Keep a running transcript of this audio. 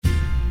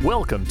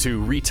Welcome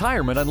to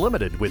Retirement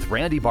Unlimited with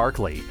Randy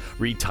Barkley.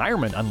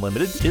 Retirement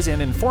Unlimited is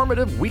an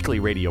informative weekly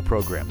radio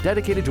program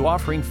dedicated to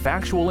offering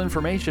factual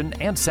information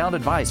and sound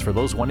advice for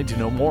those wanting to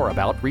know more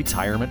about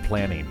retirement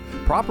planning.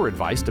 Proper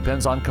advice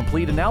depends on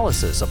complete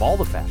analysis of all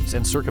the facts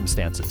and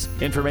circumstances.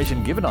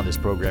 Information given on this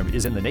program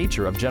is in the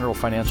nature of general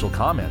financial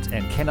comment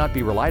and cannot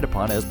be relied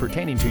upon as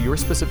pertaining to your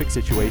specific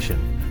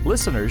situation.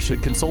 Listeners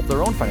should consult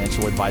their own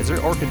financial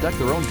advisor or conduct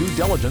their own due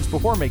diligence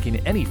before making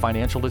any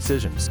financial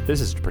decisions.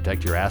 This is to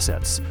protect your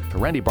assets.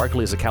 Randy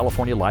Barkley is a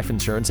California life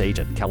insurance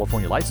agent.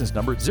 California license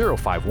number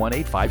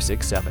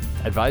 0518567.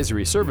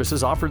 Advisory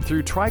services offered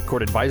through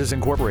Tricord Advisors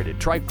Incorporated.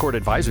 Tricord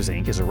Advisors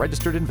Inc. is a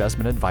registered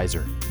investment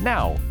advisor.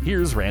 Now,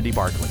 here's Randy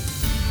Barkley.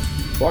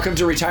 Welcome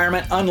to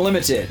Retirement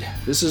Unlimited.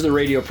 This is the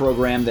radio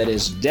program that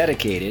is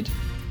dedicated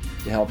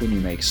to helping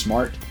you make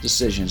smart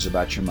decisions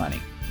about your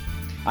money.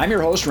 I'm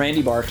your host,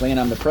 Randy Barkley, and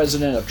I'm the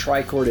president of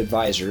Tricord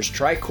Advisors.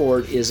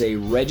 Tricord is a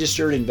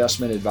registered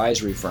investment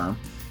advisory firm,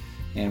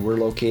 and we're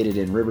located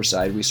in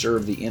Riverside. We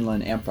serve the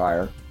Inland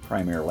Empire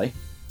primarily.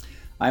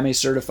 I'm a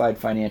certified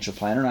financial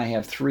planner, and I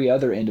have 3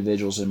 other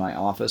individuals in my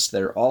office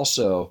that are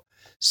also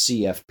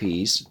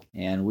CFPs,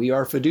 and we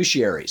are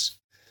fiduciaries.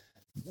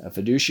 A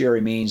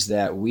fiduciary means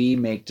that we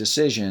make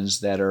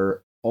decisions that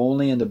are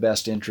only in the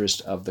best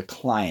interest of the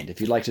client. If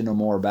you'd like to know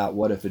more about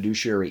what a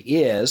fiduciary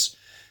is,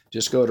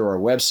 just go to our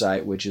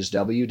website, which is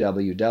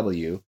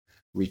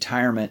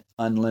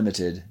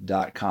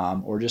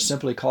www.retirementunlimited.com, or just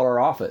simply call our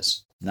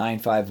office,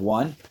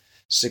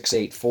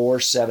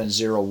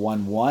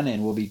 951-684-7011,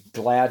 and we'll be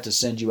glad to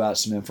send you out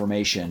some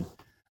information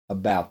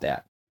about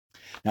that.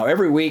 Now,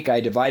 every week I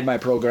divide my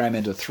program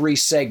into 3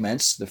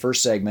 segments. The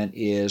first segment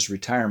is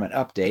Retirement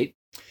Update.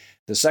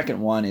 The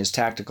second one is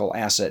Tactical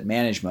Asset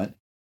Management.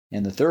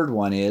 And the third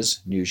one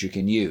is News You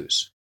Can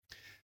Use.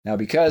 Now,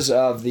 because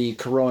of the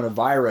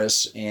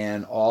coronavirus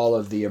and all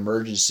of the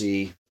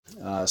emergency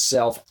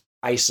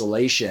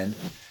self-isolation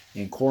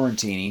and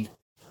quarantining,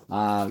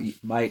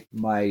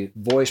 my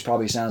voice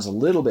probably sounds a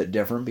little bit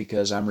different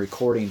because I'm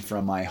recording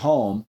from my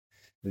home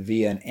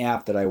via an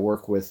app that I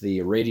work with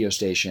the radio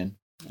station.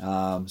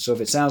 So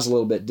if it sounds a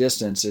little bit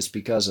distant, it's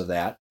because of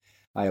that.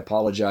 I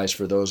apologize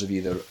for those of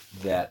you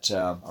that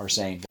are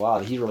saying, wow,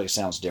 he really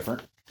sounds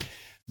different.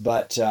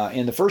 But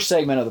in the first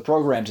segment of the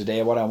program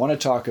today, what I want to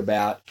talk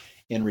about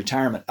in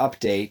Retirement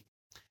Update,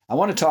 I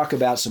want to talk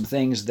about some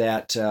things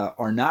that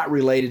are not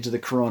related to the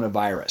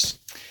coronavirus.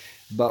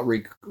 But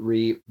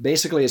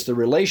basically, it's the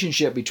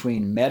relationship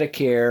between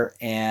Medicare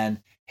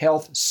and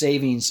health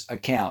savings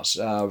accounts,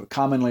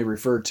 commonly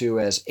referred to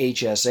as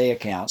HSA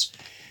accounts.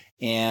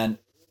 And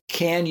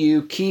can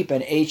you keep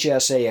an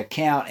HSA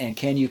account, and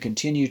can you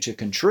continue to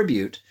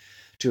contribute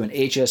to an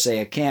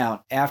HSA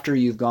account after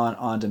you've gone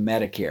on to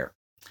Medicare?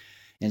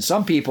 And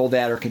some people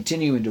that are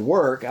continuing to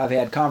work, I've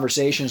had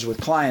conversations with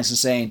clients and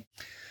saying,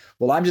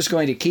 well, I'm just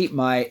going to keep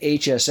my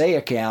HSA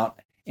account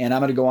and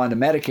I'm going to go on to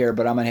Medicare,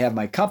 but I'm going to have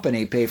my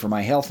company pay for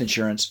my health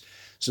insurance.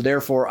 So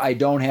therefore, I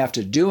don't have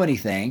to do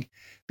anything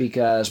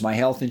because my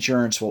health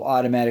insurance will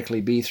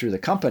automatically be through the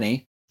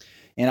company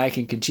and I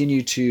can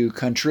continue to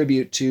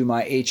contribute to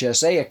my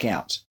HSA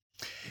accounts.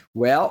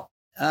 Well,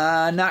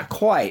 not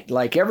quite.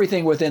 Like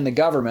everything within the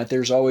government,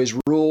 there's always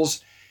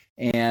rules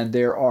and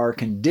there are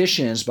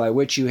conditions by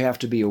which you have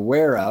to be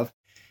aware of.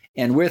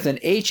 And with an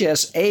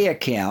HSA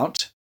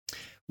account,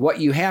 what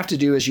you have to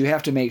do is you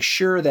have to make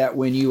sure that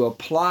when you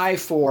apply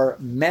for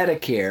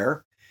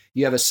Medicare,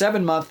 you have a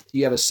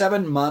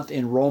 7-month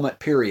enrollment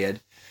period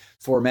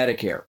for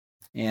Medicare.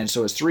 And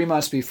so it's 3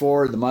 months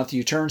before the month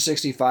you turn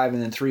 65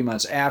 and then 3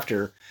 months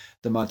after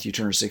the month you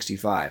turn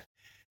 65.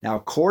 Now,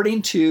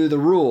 according to the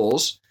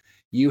rules,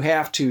 you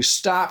have to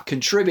stop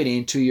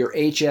contributing to your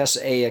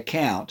HSA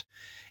account,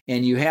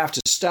 and you have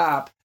to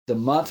stop the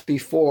month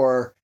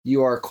before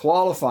you are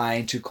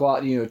qualifying to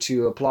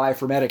apply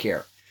for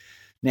Medicare.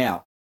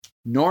 Now,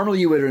 normally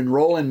you would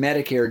enroll in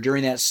Medicare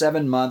during that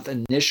 7-month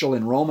initial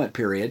enrollment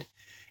period,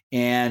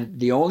 and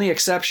the only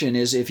exception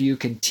is if you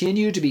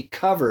continue to be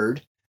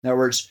covered. In other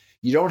words,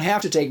 you don't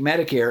have to take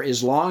Medicare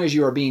as long as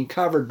you are being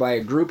covered by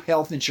a group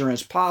health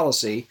insurance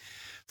policy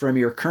from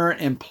your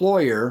current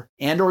employer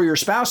and or your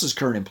spouse's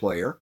current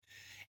employer,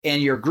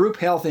 and your group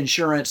health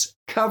insurance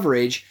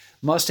coverage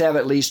must have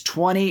at least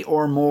 20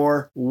 or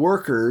more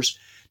workers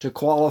to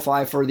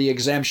qualify for the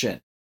exemption.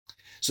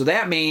 So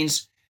that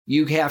means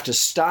you have to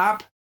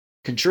stop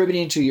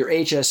contributing to your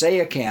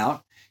HSA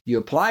account, you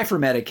apply for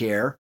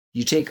Medicare,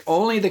 you take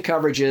only the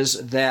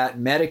coverages that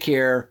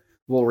Medicare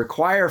will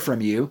require from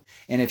you,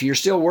 and if you're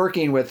still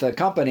working with a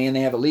company and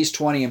they have at least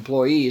 20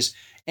 employees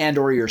and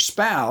or your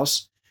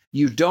spouse,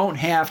 you don't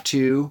have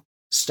to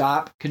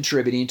stop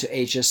contributing to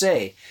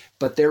HSA.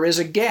 But there is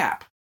a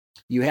gap.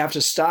 You have to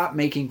stop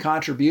making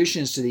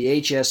contributions to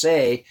the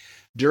HSA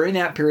during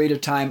that period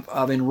of time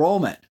of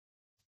enrollment.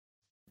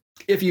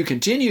 If you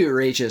continue your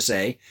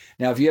HSA,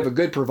 now if you have a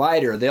good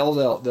provider,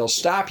 they'll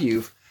stop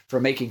you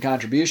from making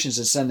contributions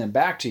and send them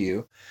back to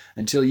you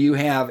until you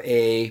have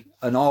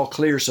an all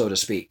clear, so to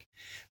speak.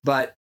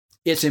 But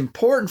it's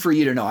important for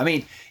you to know. I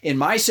mean, in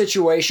my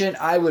situation,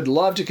 I would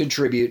love to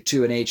contribute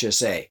to an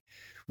HSA.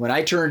 When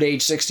I turned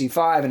age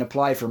 65 and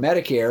applied for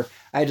Medicare,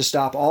 I had to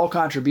stop all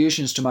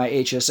contributions to my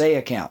HSA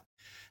account.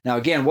 Now,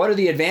 again, what are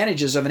the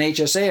advantages of an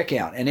HSA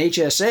account? An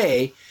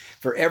HSA,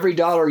 for every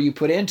dollar you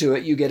put into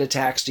it, you get a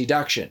tax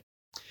deduction.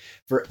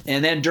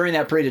 And then during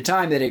that period of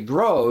time that it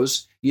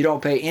grows, you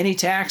don't pay any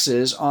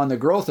taxes on the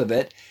growth of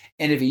it.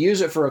 And if you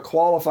use it for a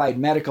qualified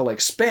medical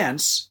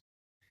expense,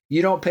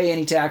 you don't pay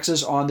any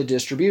taxes on the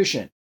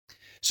distribution.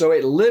 So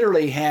it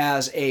literally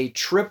has a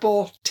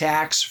triple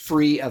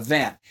tax-free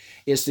event.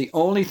 It's the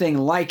only thing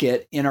like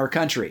it in our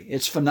country.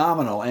 It's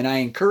phenomenal. And I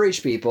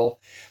encourage people,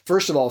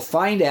 first of all,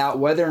 find out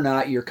whether or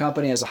not your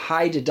company has a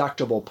high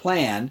deductible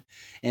plan,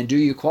 and do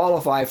you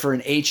qualify for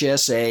an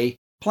HSA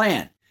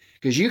plan?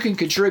 Because you can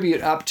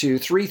contribute up to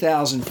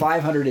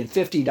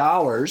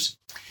 $3,550.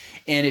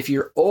 And if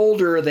you're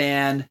older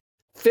than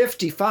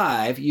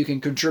 55, you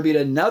can contribute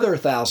another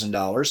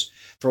 $1,000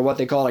 for what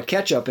they call a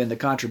catch-up in the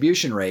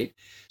contribution rate.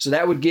 So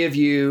that would give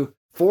you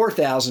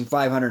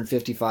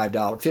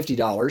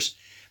 $4,550.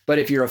 But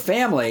if you're a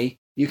family,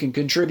 you can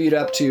contribute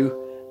up to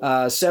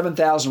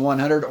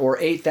 $7,100 or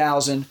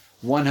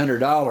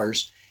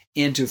 $8,100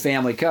 into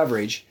family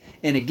coverage.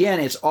 And again,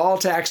 it's all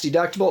tax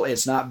deductible.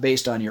 It's not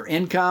based on your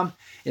income.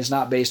 It's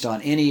not based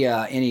on any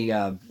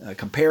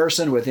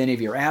comparison with any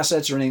of your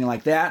assets or anything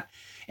like that.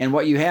 And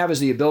what you have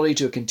is the ability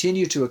to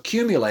continue to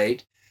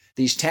accumulate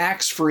these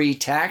tax-free,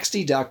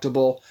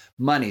 tax-deductible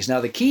monies.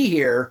 Now, the key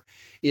here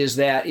is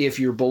that if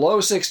you're below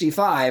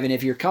 65 and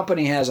if your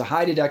company has a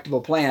high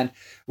deductible plan,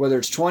 whether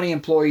it's 20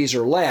 employees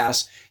or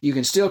less, you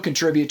can still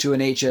contribute to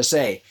an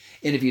HSA.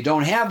 And if you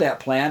don't have that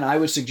plan, I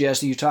would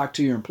suggest that you talk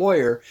to your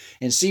employer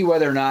and see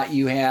whether or not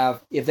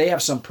if they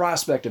have some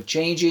prospect of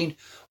changing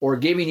or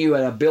giving you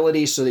an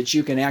ability so that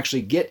you can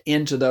actually get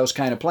into those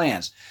kind of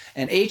plans.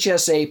 An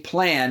HSA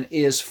plan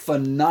is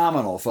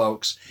phenomenal,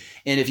 folks.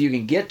 And if you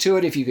can get to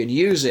it, if you can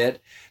use it,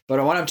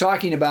 but what I'm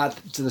talking about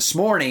this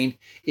morning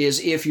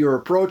is if you're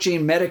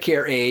approaching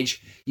Medicare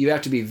age, you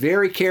have to be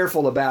very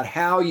careful about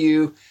how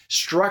you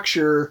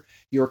structure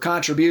your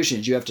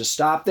contributions. You have to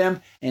stop them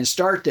and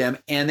start them,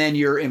 and then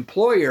your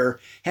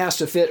employer has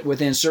to fit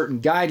within certain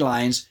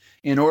guidelines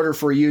in order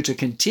for you to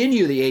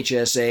continue the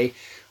HSA,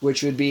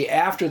 which would be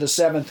after the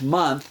 7th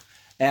month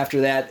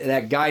after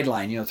that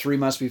guideline, 3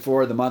 months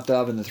before, the month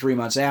of, and the 3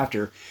 months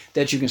after,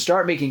 that you can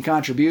start making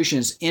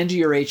contributions into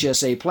your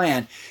HSA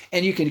plan,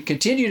 and you can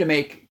continue to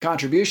make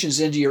contributions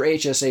into your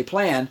HSA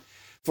plan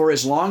for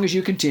as long as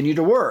you continue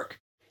to work,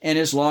 and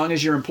as long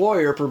as your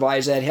employer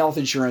provides that health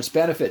insurance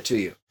benefit to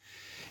you.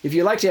 If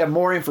you'd like to have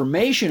more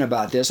information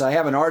about this, I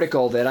have an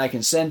article that I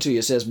can send to you.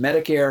 It says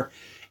Medicare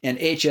and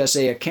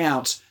HSA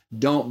accounts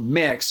don't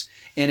mix,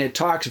 and it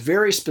talks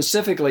very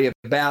specifically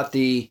about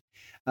the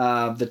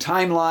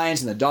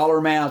timelines and the dollar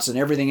amounts and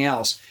everything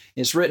else.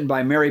 It's written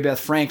by Mary Beth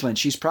Franklin.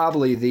 She's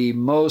probably the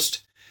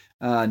most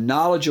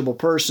knowledgeable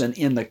person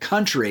in the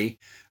country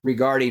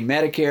regarding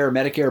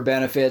Medicare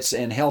benefits,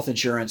 and health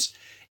insurance,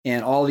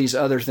 and all these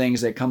other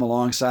things that come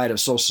alongside of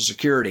Social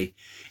Security.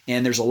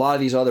 And there's a lot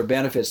of these other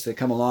benefits that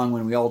come along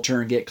when we all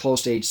get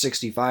close to age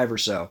 65 or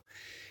so.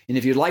 And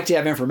if you'd like to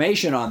have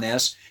information on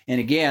this, and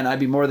again, I'd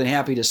be more than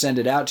happy to send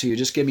it out to you,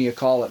 just give me a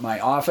call at my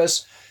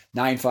office,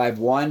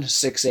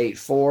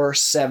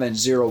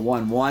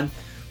 951-684-7011,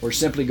 or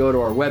simply go to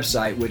our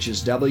website, which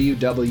is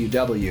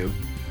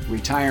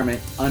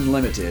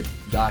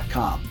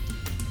www.retirementunlimited.com.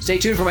 Stay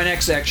tuned for my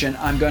next section.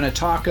 I'm going to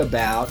talk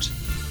about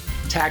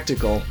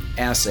tactical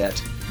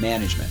asset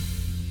management.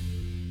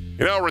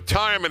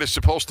 Retirement is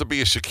supposed to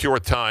be a secure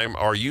time.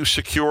 Are you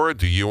secure?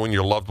 Do you and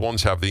your loved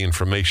ones have the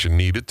information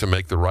needed to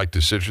make the right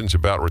decisions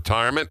about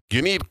retirement?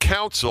 You need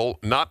counsel,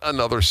 not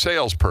another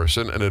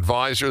salesperson, an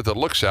advisor that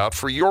looks out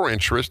for your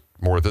interest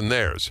more than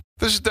theirs.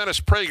 This is Dennis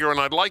Prager, and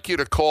I'd like you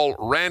to call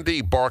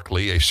Randy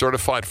Barkley, a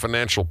certified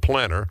financial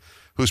planner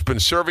who's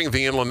been serving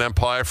the Inland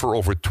Empire for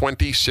over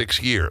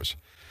 26 years.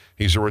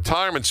 He's a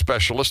retirement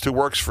specialist who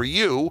works for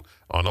you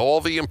on all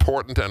the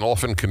important and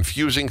often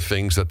confusing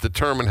things that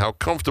determine how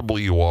comfortable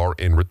you are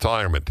in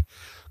retirement.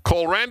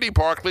 Call Randy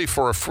Barkley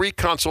for a free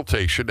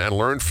consultation and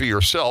learn for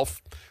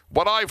yourself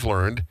what I've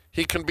learned.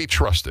 He can be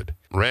trusted.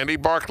 Randy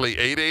Barkley,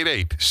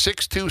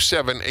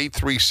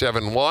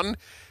 888-627-8371,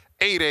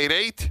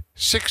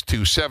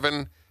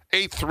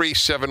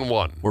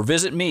 888-627-8371. Or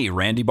visit me,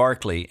 Randy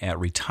Barkley, at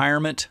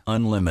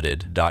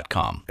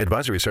retirementunlimited.com.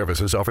 Advisory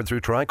services offered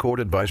through Tricord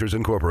Advisors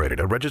Incorporated,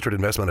 a registered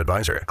investment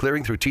advisor,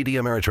 clearing through TD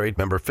Ameritrade,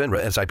 member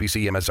FINRA,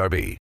 SIPC,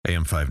 MSRB.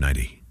 AM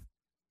 590,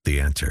 The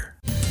Answer.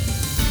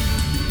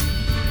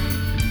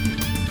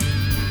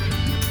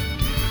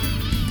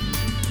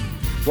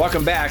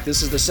 Welcome back.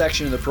 This is the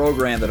section of the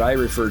program that I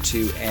refer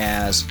to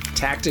as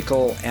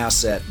tactical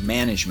asset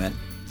management.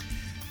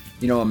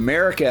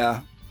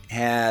 America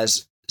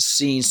has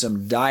seen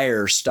some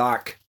dire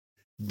stock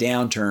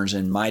downturns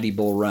and mighty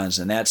bull runs,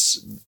 and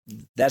that's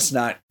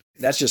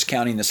just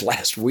counting this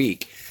last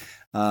week.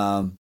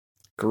 Coronavirus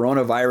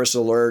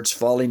alerts,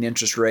 falling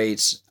interest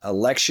rates,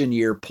 election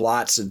year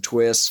plots and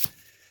twists,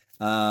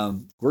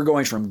 we're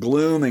going from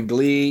gloom and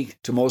glee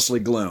to mostly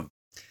gloom.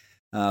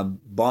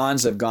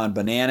 Bonds have gone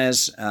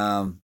bananas.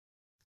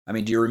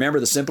 Do you remember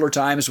the simpler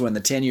times when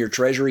the 10-year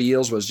Treasury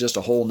yields was just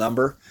a whole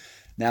number?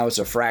 Now it's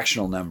a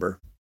fractional number.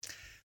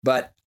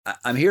 But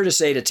I'm here to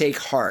say to take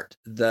heart.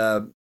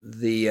 The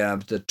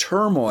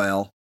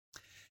turmoil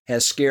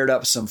has scared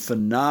up some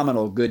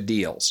phenomenal good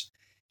deals.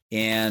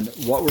 And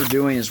what we're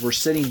doing is we're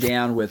sitting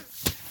down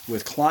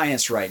with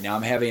clients right now.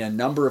 I'm having a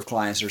number of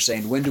clients that are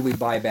saying, when do we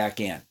buy back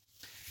in?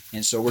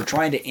 And so we're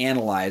trying to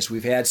analyze.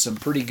 We've had some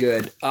pretty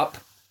good up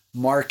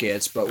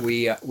markets, but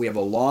we have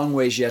a long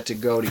ways yet to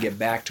go to get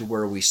back to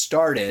where we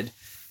started,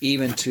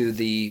 even to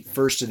the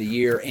first of the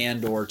year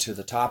and or to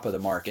the top of the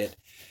market.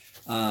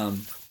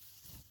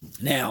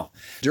 Now,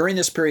 during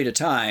this period of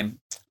time,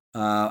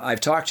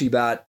 I've talked to you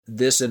about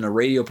this in a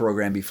radio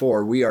program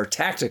before. We are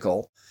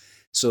tactical.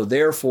 So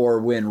therefore,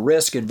 when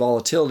risk and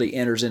volatility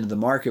enters into the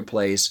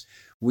marketplace,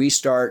 we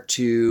start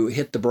to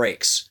hit the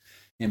brakes.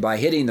 And by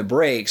hitting the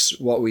brakes,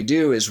 what we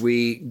do is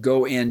we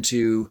go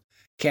into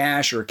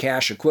cash or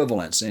cash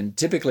equivalents. And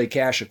typically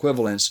cash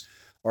equivalents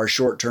are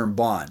short-term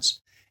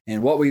bonds.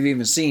 And what we've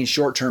even seen,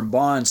 short-term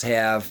bonds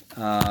have,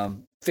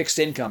 fixed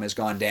income has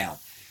gone down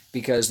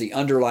because the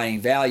underlying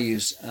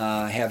values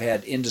have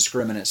had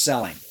indiscriminate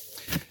selling.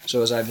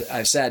 So as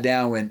I've sat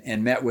down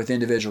and met with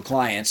individual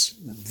clients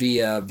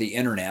via the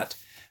internet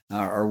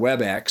or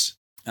WebEx,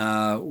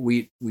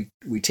 we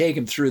take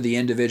them through the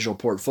individual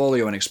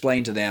portfolio and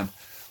explain to them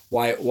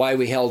why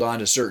we held on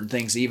to certain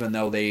things, even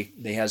though they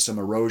had some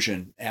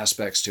erosion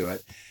aspects to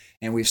it.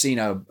 And we've seen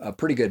a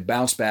pretty good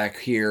bounce back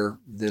here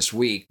this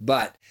week.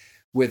 But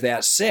with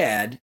that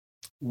said,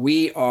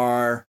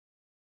 a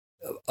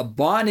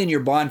bond in your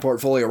bond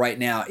portfolio right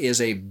now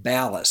is a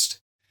ballast.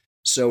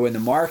 So when the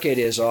market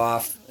is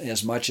off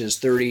as much as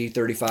 30,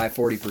 35,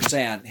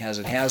 40%, as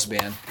it has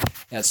been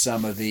at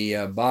some of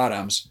the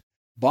bottoms,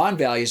 bond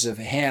values have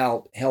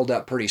held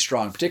up pretty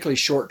strong, particularly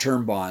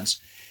short-term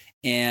bonds.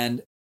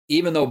 And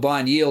even though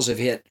bond yields have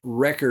hit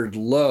record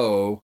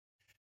low,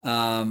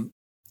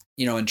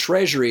 in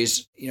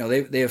treasuries,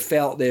 they have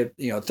felt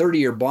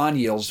 30-year bond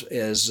yields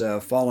has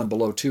fallen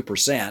below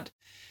 2%.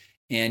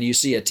 And you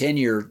see a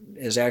 10-year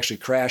has actually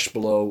crashed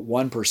below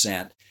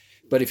 1%.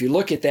 But if you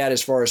look at that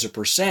as far as a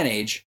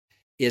percentage,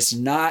 it's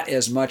not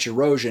as much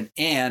erosion.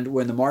 And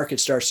when the market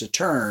starts to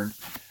turn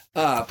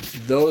up,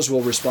 those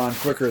will respond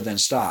quicker than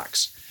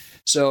stocks.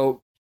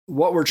 So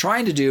what we're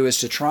trying to do is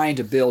to try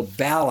to build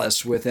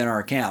ballast within our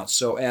accounts.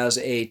 So as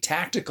a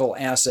tactical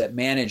asset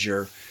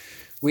manager,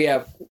 we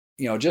have,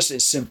 just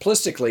as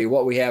simplistically,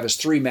 what we have is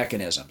three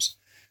mechanisms.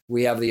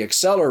 We have the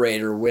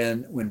accelerator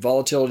when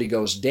volatility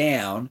goes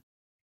down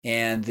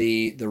and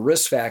the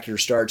risk factor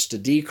starts to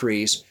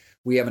decrease.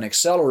 We have an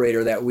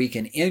accelerator that we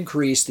can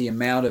increase the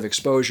amount of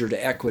exposure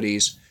to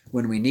equities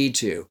when we need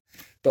to.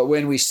 But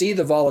when we see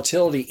the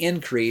volatility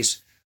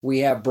increase, we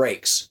have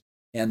brakes.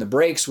 And the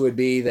brakes would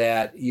be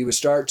that you would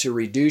start to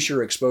reduce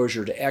your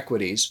exposure to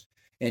equities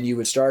and you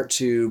would start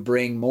to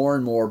bring more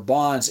and more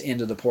bonds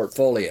into the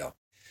portfolio.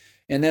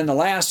 And then the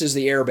last is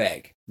the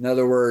airbag. In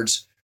other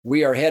words,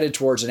 we are headed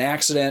towards an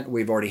accident.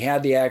 We've already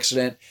had the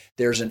accident.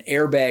 There's an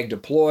airbag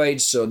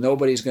deployed, so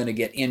nobody's going to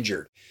get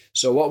injured.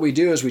 So what we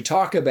do is we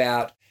talk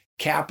about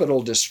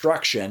capital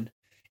destruction,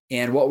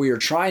 and what we are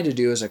trying to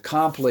do is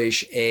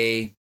accomplish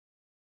a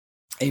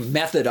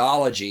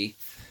methodology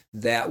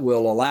that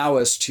will allow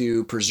us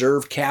to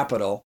preserve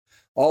capital,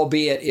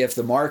 albeit if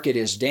the market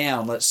is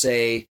down, let's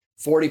say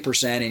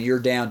 40% and you're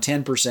down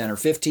 10% or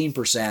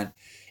 15%,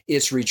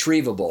 it's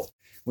retrievable.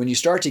 When you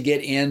start to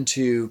get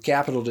into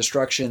capital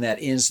destruction that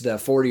is the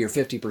 40 or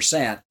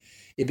 50%,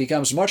 it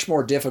becomes much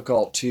more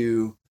difficult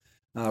to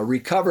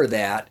recover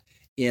that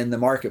in the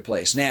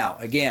marketplace. Now,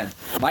 again,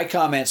 my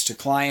comments to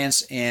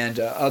clients and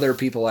other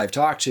people I've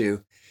talked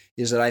to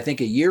is that I think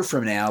a year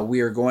from now,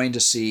 we are going to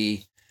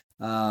see,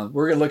 we're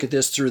going to look at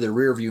this through the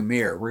rearview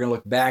mirror. We're going to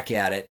look back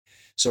at it.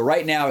 So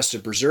right now is to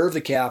preserve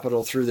the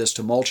capital through this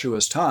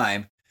tumultuous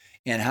time.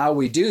 And how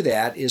we do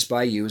that is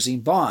by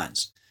using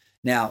bonds.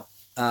 Now,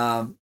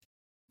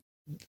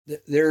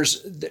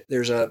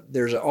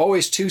 there's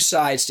always two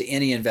sides to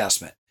any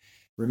investment.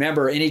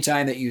 Remember,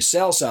 anytime that you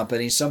sell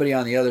something, somebody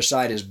on the other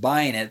side is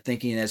buying it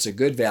thinking it's a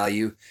good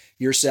value.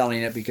 You're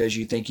selling it because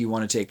you think you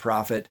want to take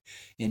profit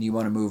and you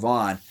want to move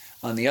on.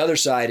 On the other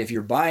side, if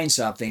you're buying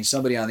something,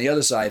 somebody on the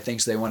other side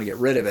thinks they want to get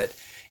rid of it.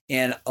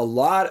 And a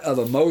lot of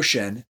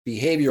emotion,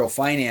 behavioral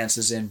finance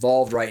is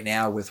involved right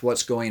now with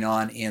what's going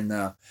on in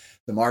the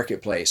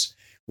marketplace.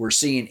 We're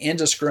seeing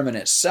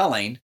indiscriminate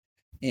selling,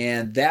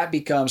 and that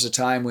becomes a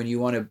time when you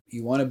want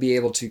to be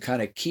able to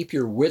kind of keep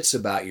your wits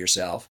about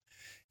yourself.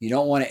 You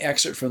don't want to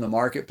exit from the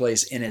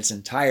marketplace in its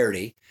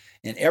entirety.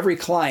 And every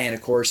client,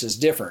 of course, is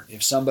different.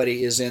 If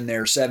somebody is in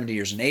their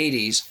 70s and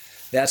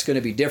 80s, that's going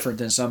to be different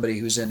than somebody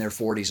who's in their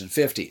 40s and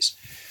 50s.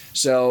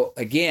 So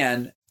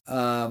again,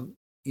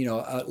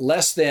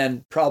 less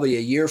than probably a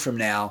year from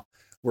now,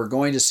 we're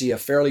going to see a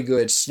fairly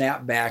good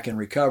snapback and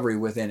recovery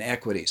within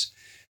equities.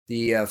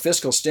 The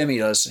fiscal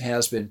stimulus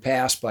has been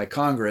passed by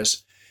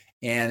Congress,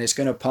 and it's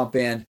going to pump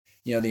in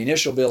The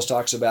initial bills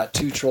talks about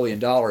 $2 trillion,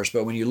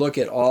 but when you look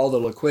at all the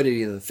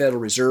liquidity that the Federal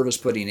Reserve is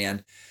putting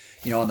in,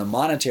 on the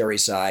monetary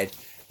side,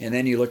 and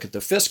then you look at the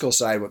fiscal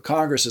side, what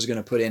Congress is going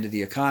to put into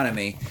the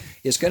economy,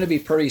 is going to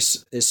be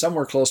is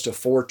somewhere close to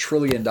 $4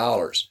 trillion.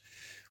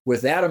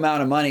 With that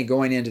amount of money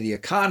going into the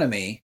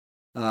economy,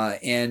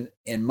 and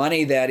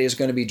money that is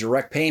going to be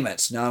direct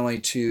payments, not only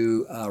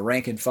to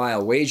rank and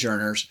file wage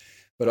earners,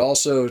 but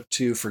also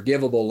to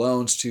forgivable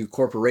loans to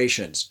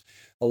corporations.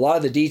 A lot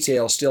of the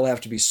details still have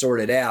to be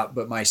sorted out,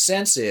 but my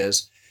sense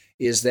is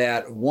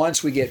that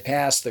once we get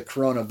past the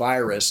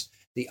coronavirus,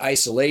 the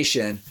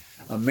isolation,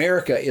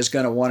 America is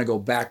going to want to go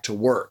back to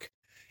work.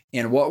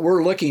 And what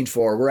we're looking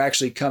for, we're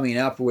actually coming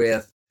up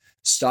with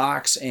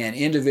stocks and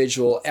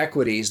individual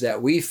equities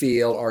that we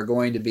feel are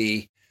going to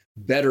be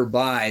better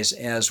buys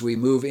as we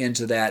move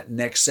into that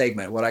next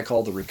segment, what I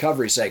call the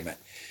recovery segment.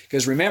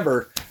 Because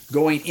remember,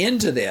 going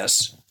into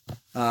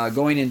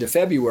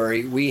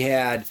February, we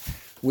had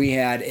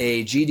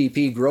a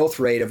GDP growth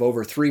rate of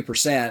over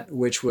 3%,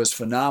 which was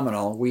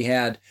phenomenal. We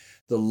had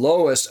the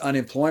lowest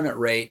unemployment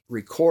rate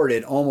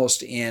recorded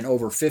almost in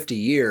over 50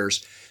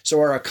 years. So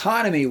our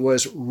economy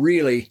was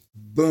really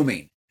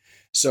booming.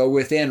 So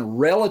within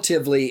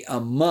relatively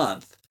a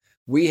month,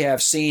 we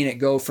have seen it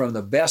go from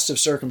the best of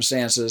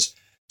circumstances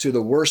to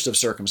the worst of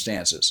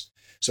circumstances.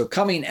 So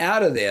coming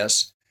out of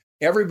this,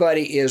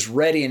 everybody is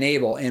ready and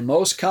able, and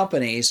most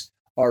companies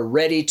are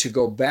ready to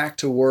go back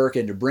to work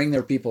and to bring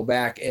their people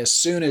back as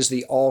soon as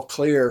the all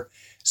clear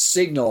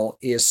signal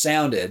is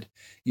sounded.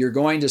 You're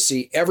going to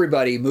see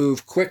everybody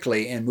move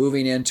quickly and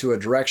moving into a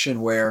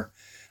direction where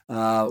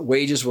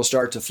wages will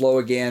start to flow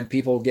again.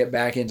 People get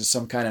back into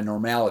some kind of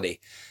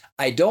normality.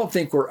 I don't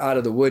think we're out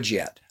of the woods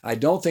yet.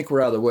 Until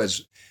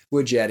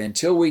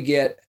we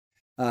get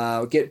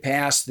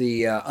past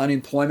the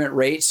unemployment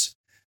rates.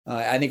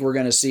 I think we're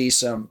going to see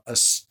some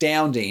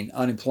astounding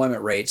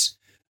unemployment rates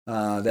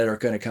that are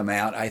going to come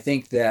out. I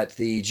think that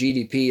the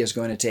GDP is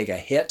going to take a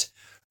hit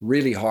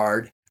really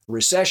hard.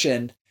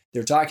 Recession,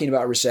 they're talking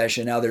about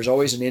recession. Now, there's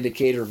always an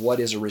indicator of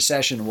what is a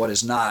recession and what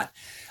is not.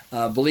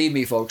 Believe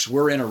me, folks,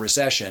 we're in a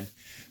recession,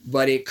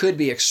 but it could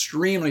be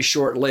extremely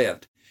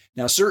short-lived.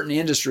 Now, certain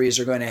industries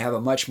are going to have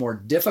a much more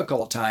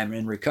difficult time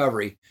in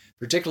recovery,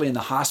 particularly in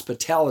the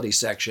hospitality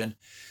section.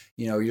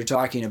 You're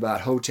talking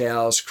about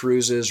hotels,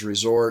 cruises,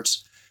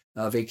 resorts,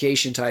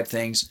 vacation type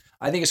things.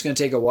 I think it's going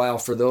to take a while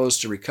for those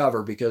to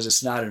recover because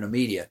it's not an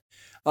immediate.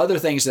 Other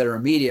things that are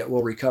immediate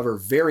will recover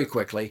very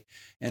quickly,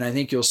 and I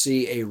think you'll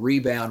see a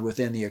rebound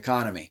within the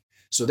economy.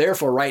 So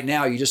therefore, right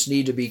now, you just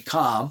need to be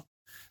calm,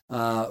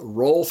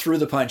 roll through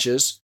the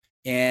punches,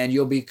 and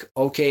you'll be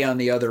okay on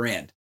the other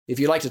end. If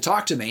you'd like to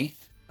talk to me,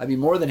 I'd be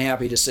more than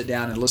happy to sit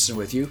down and listen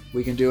with you.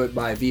 We can do it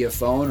via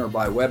phone or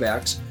by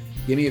WebEx.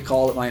 Give me a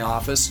call at my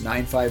office,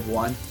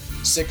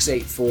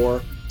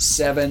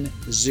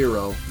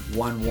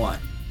 951-684-7011.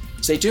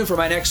 Stay tuned for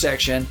my next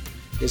section.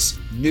 It's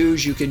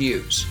news you can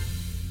use.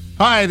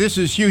 Hi, this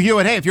is Hugh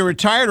Hewitt. Hey, if you're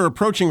retired or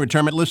approaching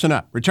retirement, listen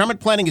up.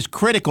 Retirement planning is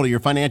critical to your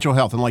financial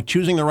health, and like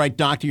choosing the right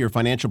doctor, your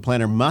financial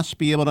planner must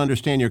be able to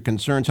understand your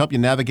concerns, help you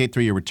navigate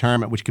through your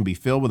retirement, which can be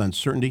filled with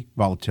uncertainty,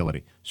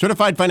 volatility.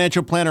 Certified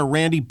financial planner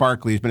Randy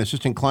Barkley has been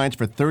assisting clients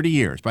for 30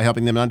 years by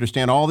helping them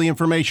understand all the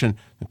information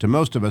that to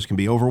most of us can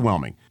be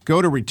overwhelming.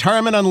 Go to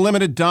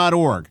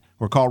retirementunlimited.org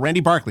or call Randy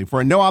Barkley for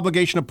a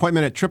no-obligation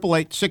appointment at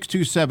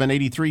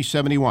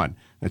 888-627-8371.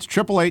 That's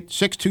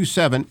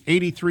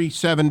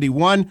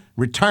 888-627-8371,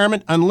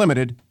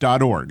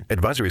 retirementunlimited.org.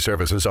 Advisory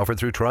services offered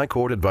through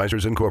Tricord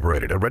Advisors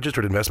Incorporated, a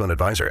registered investment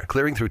advisor,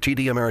 clearing through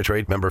TD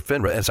Ameritrade, member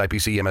FINRA,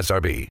 SIPC,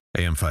 MSRB.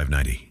 AM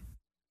 590.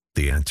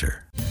 The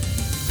Answer.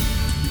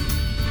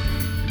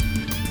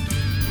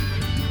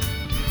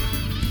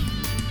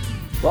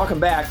 Welcome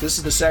back. This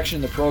is the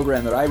section of the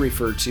program that I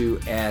refer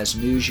to as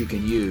news you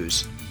can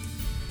use.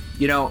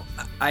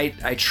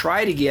 I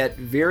try to get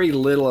very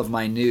little of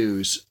my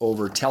news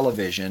over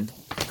television,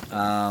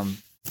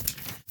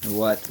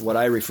 what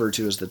I refer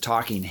to as the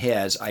talking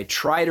heads. I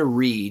try to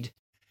read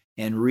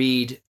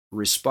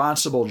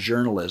responsible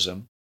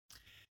journalism,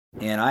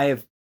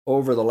 and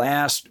over the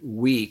last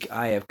week,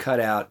 I have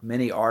cut out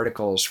many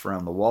articles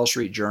from the Wall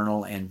Street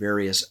Journal and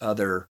various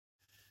other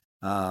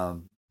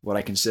what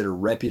I consider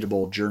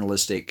reputable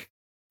journalistic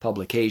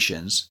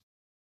publications.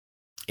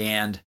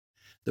 And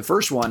the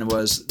first one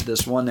was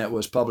this one that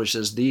was published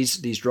as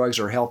these drugs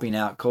are helping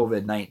out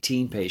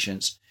COVID-19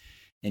 patients.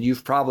 And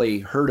you've probably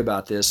heard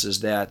about this,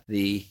 is that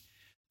the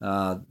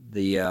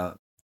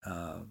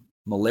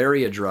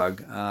malaria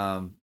drug,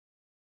 that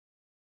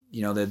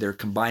they're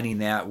combining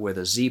that with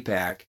a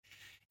Z-Pak.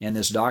 And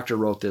this doctor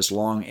wrote this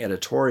long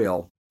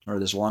editorial or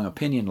this long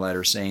opinion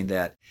letter saying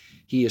that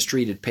he has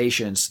treated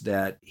patients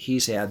that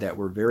he's had that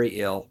were very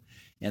ill.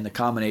 And the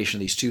combination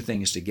of these two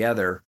things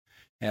together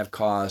have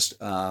caused,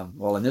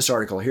 in this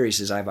article here, he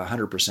says, I have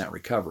 100%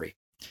 recovery.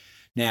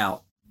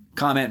 Now,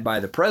 comment by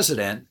the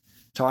president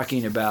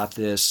talking about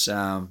this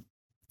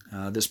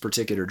this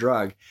particular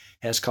drug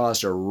has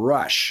caused a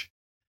rush.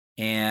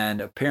 And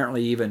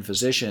apparently even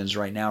physicians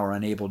right now are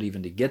unable to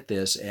even to get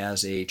this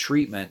as a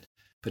treatment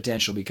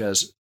potential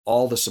because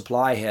all the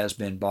supply has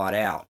been bought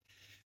out.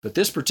 But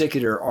this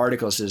particular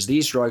article says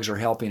these drugs are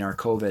helping our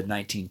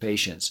COVID-19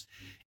 patients.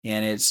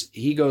 And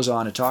he goes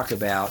on to talk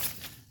about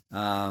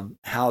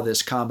how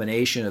this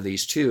combination of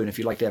these two, and if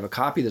you'd like to have a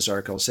copy of this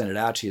article, I'll send it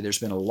out to you. There's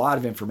been a lot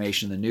of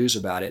information in the news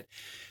about it.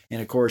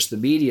 And of course, the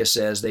media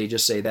says, they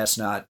just say that's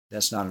not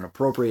an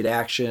appropriate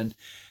action.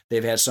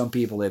 They've had some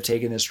people that have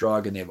taken this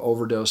drug and they've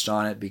overdosed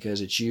on it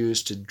because it's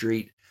used to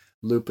treat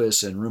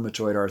lupus and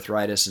rheumatoid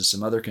arthritis and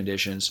some other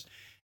conditions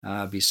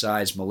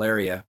besides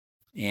malaria.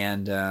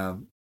 And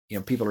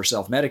people are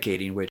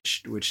self-medicating,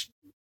 which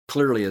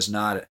clearly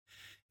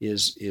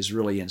is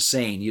really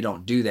insane. You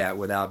don't do that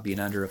without being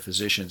under a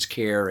physician's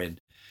care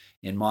and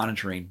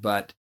monitoring.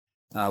 But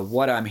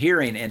what I'm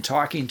hearing and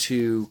talking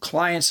to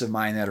clients of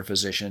mine that are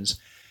physicians,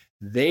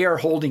 they are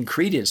holding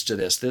credence to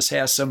this. This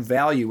has some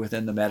value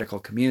within the medical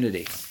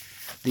community.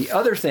 The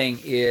other thing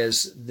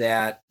is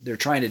that they're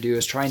trying to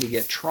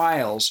get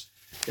trials.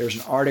 There's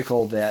an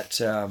article that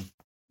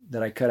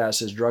I cut out,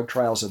 says drug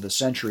trials of the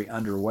century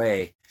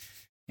underway.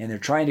 And they're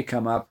trying to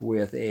come up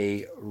with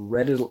a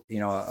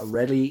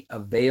readily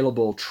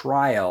available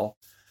trial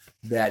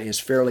that is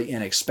fairly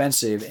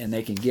inexpensive and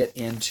they can get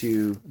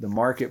into the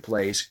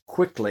marketplace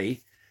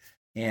quickly.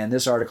 And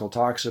this article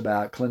talks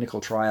about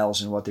clinical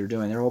trials and what they're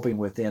doing. They're hoping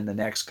within the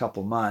next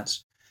couple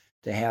months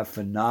to have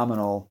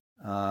phenomenal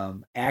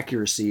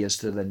accuracy as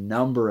to the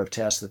number of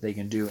tests that they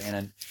can do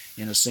in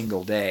a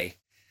single day.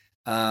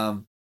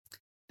 Then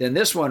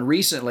this one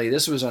recently,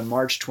 this was on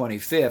March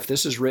 25th.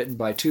 This is written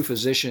by two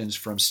physicians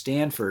from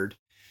Stanford.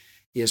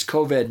 Is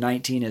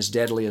COVID-19 as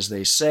deadly as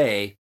they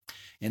say?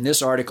 And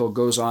this article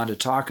goes on to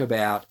talk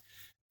about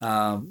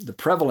the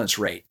prevalence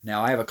rate.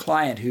 Now, I have a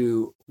client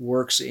who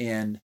works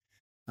in,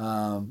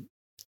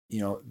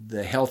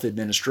 the health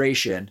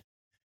administration,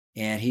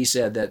 and he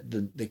said that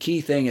the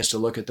key thing is to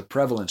look at the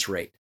prevalence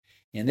rate.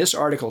 And this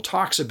article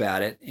talks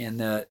about it,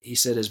 and he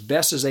said as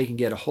best as they can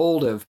get a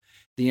hold of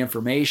the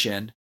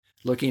information,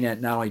 looking at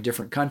not only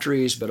different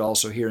countries, but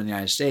also here in the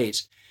United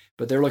States,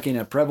 but they're looking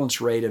at a prevalence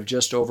rate of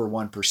just over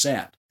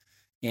 1%.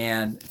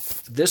 And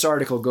this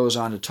article goes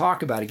on to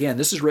talk about, again,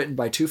 this is written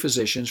by two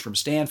physicians from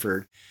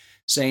Stanford,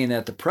 saying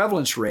that the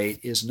prevalence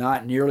rate is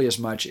not nearly as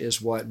much as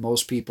what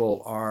most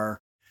people are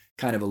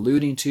kind of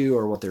alluding to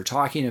or what they're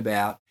talking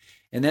about.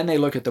 And then they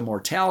look at the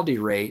mortality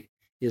rate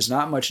is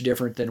not much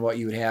different than what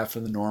you would have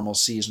from the normal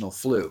seasonal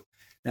flu.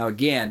 Now,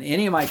 again,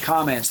 any of my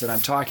comments that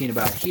I'm talking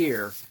about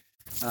here,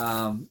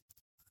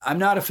 I'm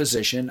not a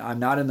physician. I'm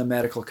not in the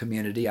medical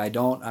community.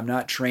 I'm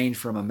not trained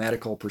from a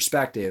medical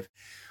perspective.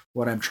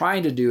 What I'm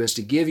trying to do is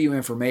to give you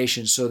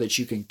information so that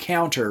you can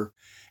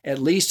at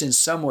least in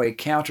some way,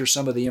 counter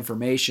some of the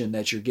information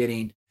that you're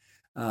getting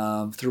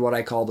through what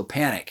I call the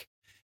panic.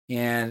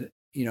 And,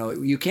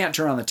 you can't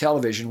turn on the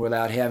television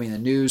without having the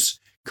news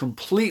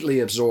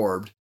completely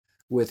absorbed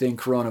within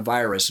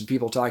coronavirus and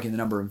people talking the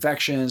number of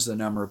infections, the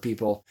number of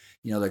people,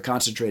 the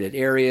concentrated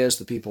areas,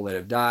 the people that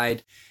have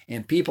died.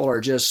 And people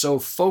are just so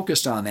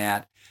focused on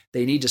that,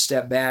 they need to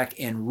step back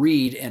and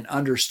read and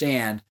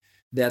understand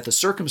that the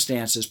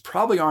circumstances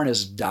probably aren't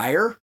as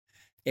dire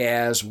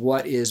as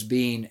what is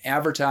being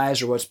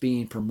advertised or what's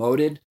being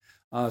promoted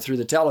through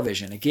the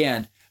television.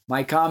 Again,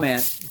 my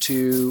comment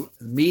to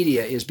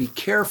media is be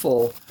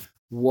careful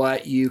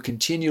what you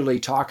continually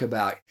talk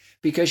about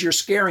because you're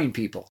scaring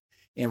people.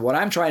 And what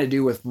I'm trying to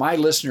do with my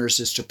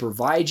listeners is to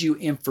provide you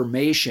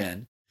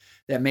information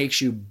that makes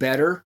you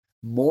better,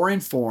 more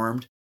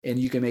informed, and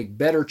you can make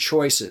better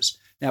choices.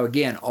 Now,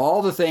 again,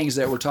 all the things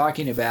that we're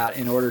talking about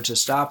in order to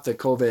stop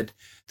the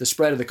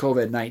spread of the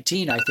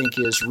COVID-19, I think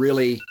is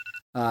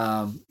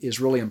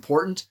really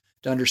important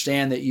to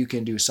understand that you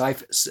can do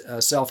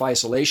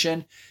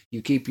self-isolation,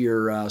 you keep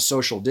your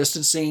social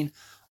distancing,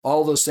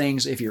 all those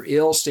things. If you're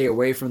ill, stay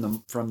away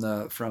from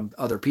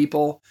other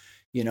people.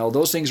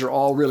 Those things are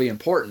all really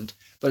important.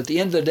 But at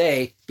the end of the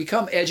day,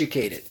 become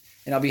educated.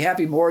 And I'll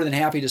be more than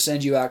happy to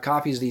send you out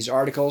copies of these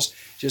articles.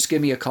 Just give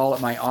me a call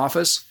at my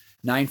office,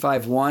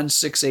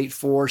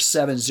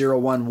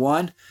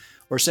 951-684-7011,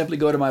 or simply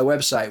go to my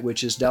website,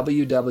 which is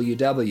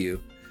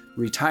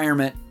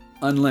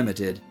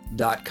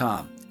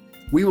www.retirementunlimited.com.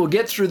 We will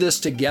get through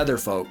this together,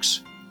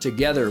 folks.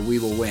 Together we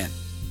will win.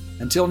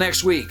 Until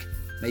next week,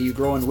 may you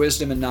grow in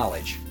wisdom and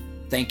knowledge.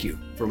 Thank you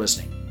for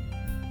listening.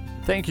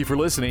 Thank you for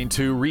listening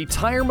to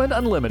Retirement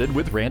Unlimited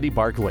with Randy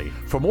Barkley.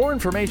 For more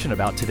information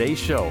about today's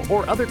show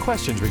or other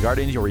questions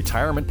regarding your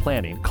retirement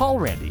planning, call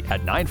Randy at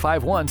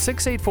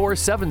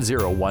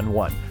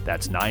 951-684-7011.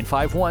 That's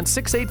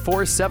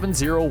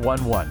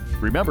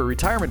 951-684-7011. Remember,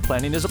 retirement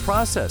planning is a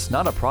process,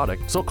 not a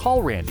product, so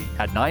call Randy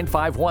at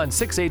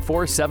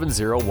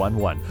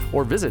 951-684-7011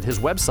 or visit his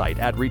website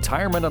at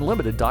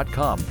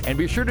retirementunlimited.com. And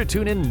be sure to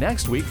tune in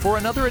next week for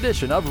another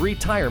edition of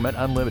Retirement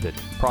Unlimited.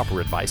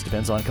 Proper advice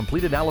depends on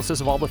complete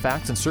analysis of all the factors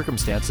facts and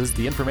circumstances,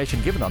 the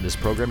information given on this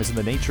program is in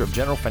the nature of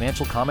general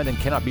financial comment and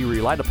cannot be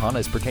relied upon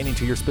as pertaining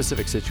to your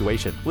specific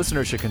situation.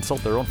 Listeners should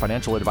consult their own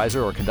financial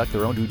advisor or conduct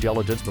their own due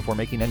diligence before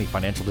making any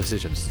financial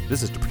decisions.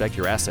 This is to protect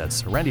your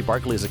assets. Randy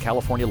Barkley is a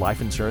California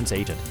life insurance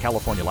agent.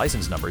 California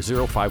license number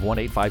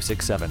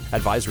 0518567.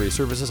 Advisory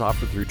services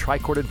offered through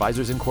Tricord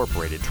Advisors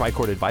Incorporated.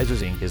 Tricord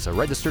Advisors Inc. is a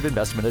registered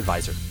investment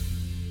advisor.